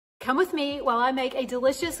Come with me while I make a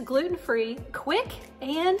delicious gluten-free, quick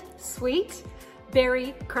and sweet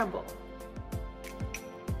berry crumble.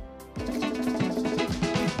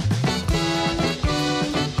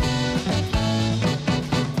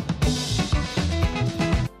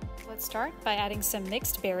 Let's start by adding some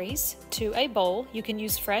mixed berries to a bowl. You can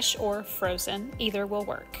use fresh or frozen, either will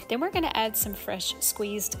work. Then we're going to add some fresh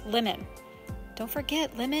squeezed lemon. Don't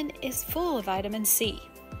forget, lemon is full of vitamin C.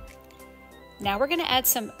 Now we're going to add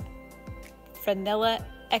some vanilla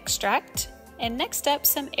extract, and next up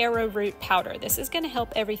some arrowroot powder. This is going to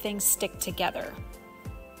help everything stick together.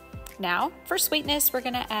 Now for sweetness, we're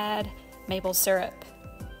going to add maple syrup.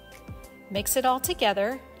 Mix it all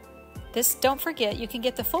together. This, don't forget, you can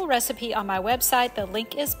get the full recipe on my website. The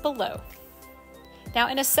link is below. Now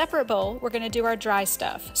in a separate bowl, we're going to do our dry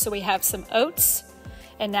stuff. So we have some oats,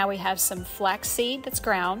 and now we have some flaxseed that's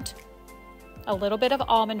ground, a little bit of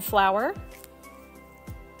almond flour,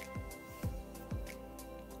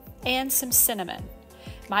 and some cinnamon.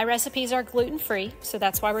 My recipes are gluten-free, so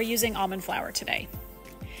that's why we're using almond flour today.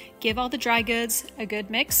 Give all the dry goods a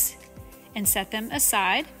good mix and set them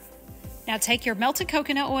aside. Now take your melted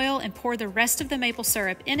coconut oil and pour the rest of the maple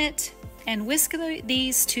syrup in it and whisk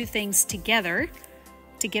these two things together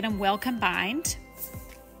to get them well combined.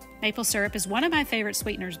 Maple syrup is one of my favorite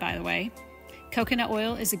sweeteners, by the way. Coconut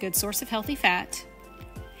oil is a good source of healthy fat.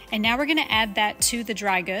 And now we're going to add that to the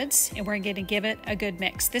dry goods, and we're going to give it a good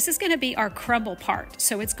mix. This is going to be our crumble part,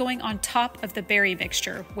 so it's going on top of the berry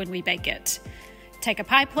mixture when we bake it. Take a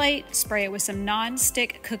pie plate, spray it with some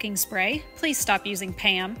non-stick cooking spray. Please stop using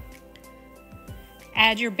Pam.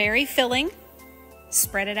 Add your berry filling,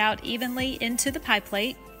 spread it out evenly into the pie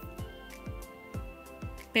plate.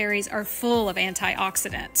 Berries are full of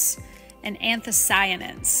antioxidants and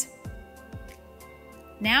anthocyanins.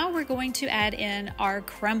 Now we're going to add in our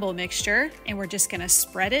crumble mixture, and we're just going to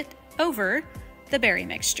spread it over the berry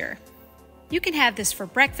mixture. You can have this for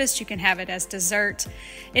breakfast, you can have it as dessert.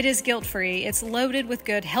 It is guilt-free. It's loaded with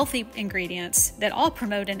good, healthy ingredients that all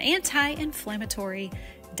promote an anti-inflammatory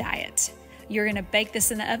diet. You're going to bake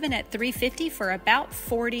this in the oven at 350 for about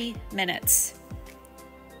 40 minutes.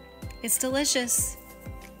 It's delicious.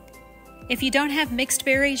 If you don't have mixed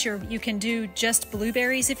berries, you can do just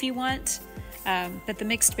blueberries if you want, but the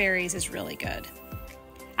mixed berries is really good.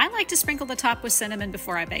 I like to sprinkle the top with cinnamon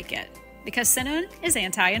before I bake it, because cinnamon is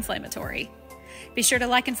anti-inflammatory. Be sure to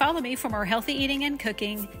like and follow me for more healthy eating and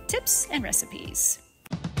cooking tips and recipes.